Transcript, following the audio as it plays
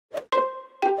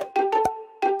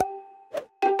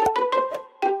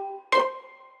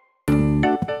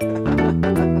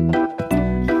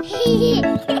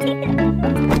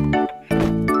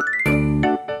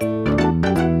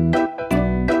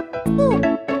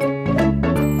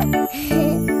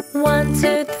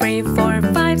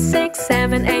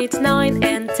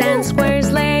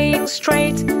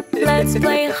straight. Let's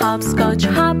play hopscotch,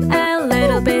 hop a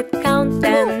little bit, count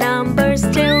the numbers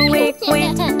till we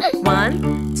quit.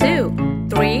 1, 2,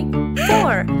 3,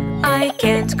 4. I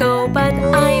can't go, but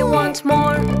I want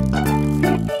more.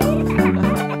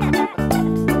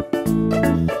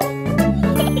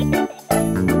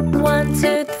 1,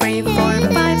 2, 3, 4,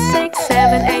 5, 6,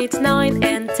 7, 8, 9,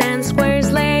 and 10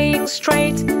 squares laying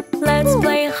straight. Let's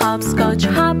play hopscotch,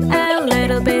 hop a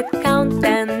little bit, count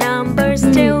the numbers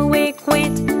till we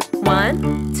quit.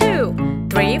 1, 2,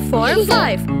 3, 4,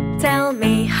 5. Tell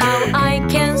me how I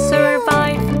can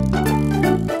survive.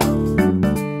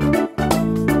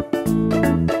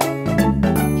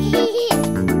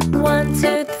 1,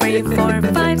 2, 3, 4,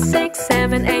 5, 6,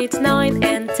 7, 8, 9,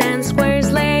 and 10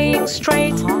 squares laying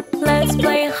straight. Let's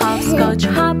play hopscotch,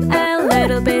 hop a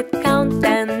little bit, count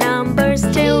the numbers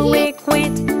till we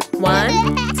quit. 1,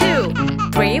 2,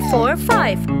 3, 4,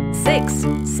 5, 6,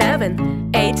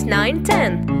 7, 8, 9,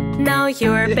 10. Now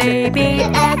you're baby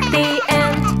at the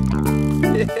end.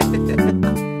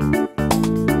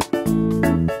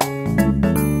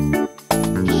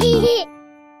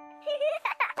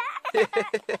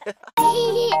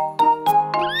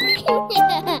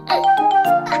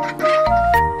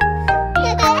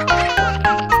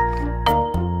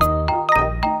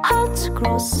 Hot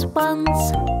cross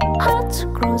buns, hot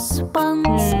cross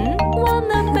buns.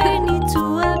 1 a penny,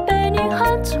 2 a penny,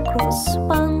 hot cross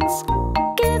buns.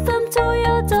 Give them to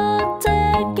your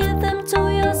daughter, give them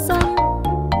to your son.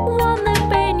 1 a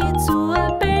penny, 2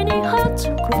 a penny, hot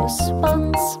cross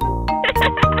buns.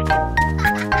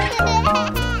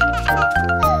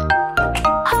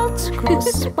 Hot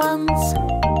cross buns,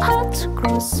 hot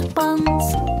cross buns.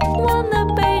 1 a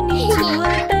penny, 2 a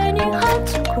penny, hot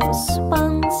cross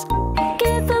buns.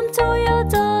 Give them to your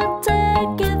daughter,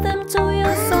 give them to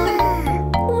your son.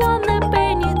 1 a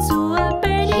penny, 2 a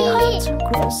penny, hot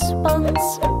cross buns.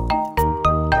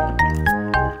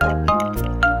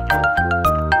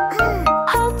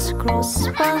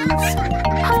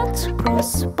 Hot cross buns, hot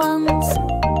cross buns.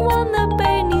 1 a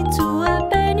penny, 2 a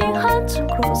penny, hot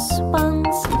cross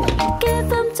buns. Give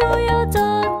them to your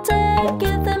daughter,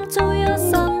 give them to your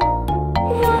son.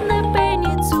 1 a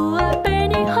penny, 2 a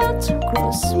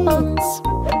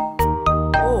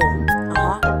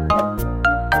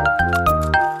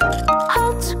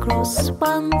penny, hot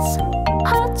cross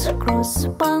buns. Hot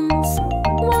cross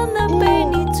buns, hot cross buns. 1 a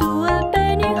penny, 2 a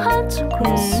penny, hot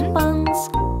cross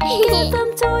buns. Give them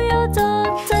to your daughter, give them to your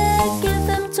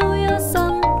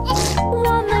son.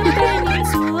 1 a penny,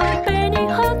 2 a penny,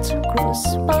 hot cross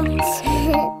buns.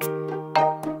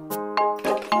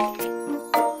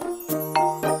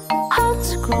 Hot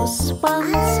cross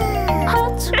buns, hot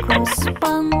cross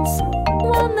buns.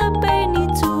 1 a penny,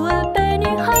 2 a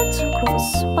penny, hot cross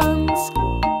buns.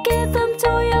 Give them to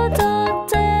your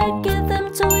daughter, give them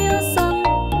to your son.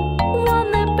 1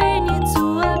 a penny,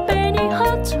 2 a penny,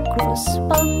 hot cross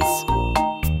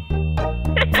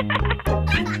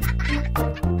buns.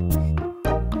 Hot cross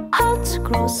buns,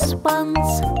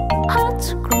 hot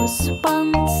cross buns. 1 a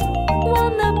penny, 2 a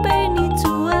penny, hot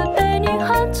cross buns.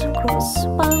 Give them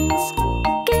to your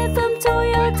daughter, give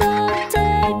them to your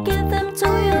son.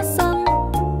 1 a penny,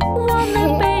 2 a penny,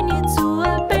 hot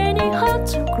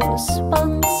cross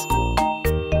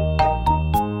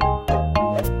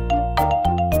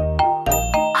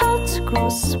buns. Hot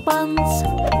cross buns,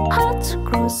 hot cross buns.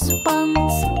 1 a penny,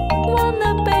 2 a penny,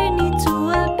 hot cross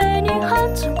buns.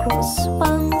 Give them to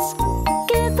your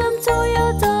daughter, give them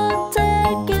to your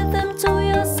son. 1 a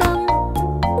penny,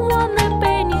 2 a penny,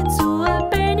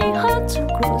 hot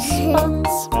cross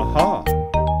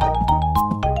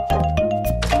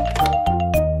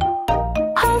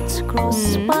buns. Hot cross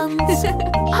buns,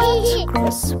 hot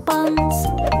cross buns.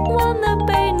 1 a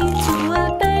penny, 2 a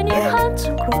penny, hot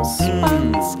cross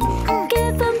buns.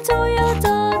 Give them to your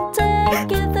daughter,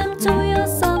 give them to your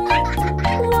son.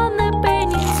 1 a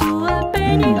penny, 2 a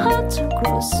penny, hot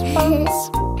cross buns.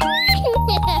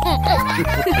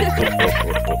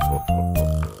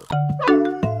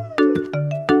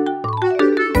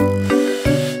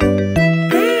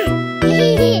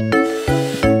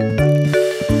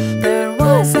 There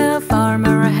was a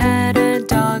farmer had a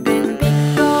dog, and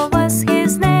Bingo was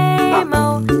his name.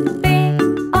 Oh,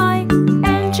 B-I-N-G-O,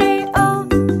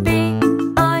 B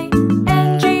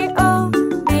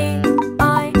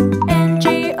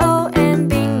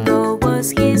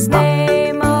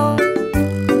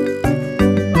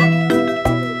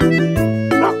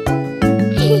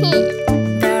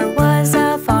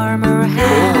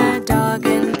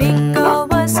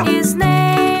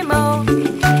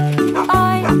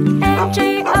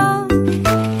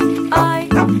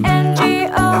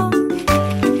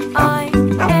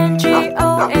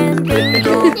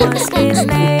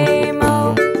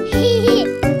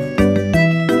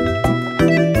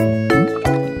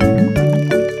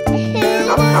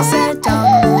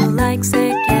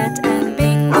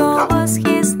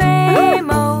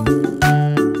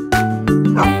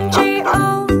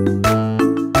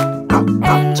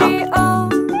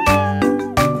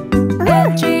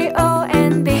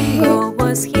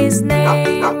was his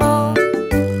name.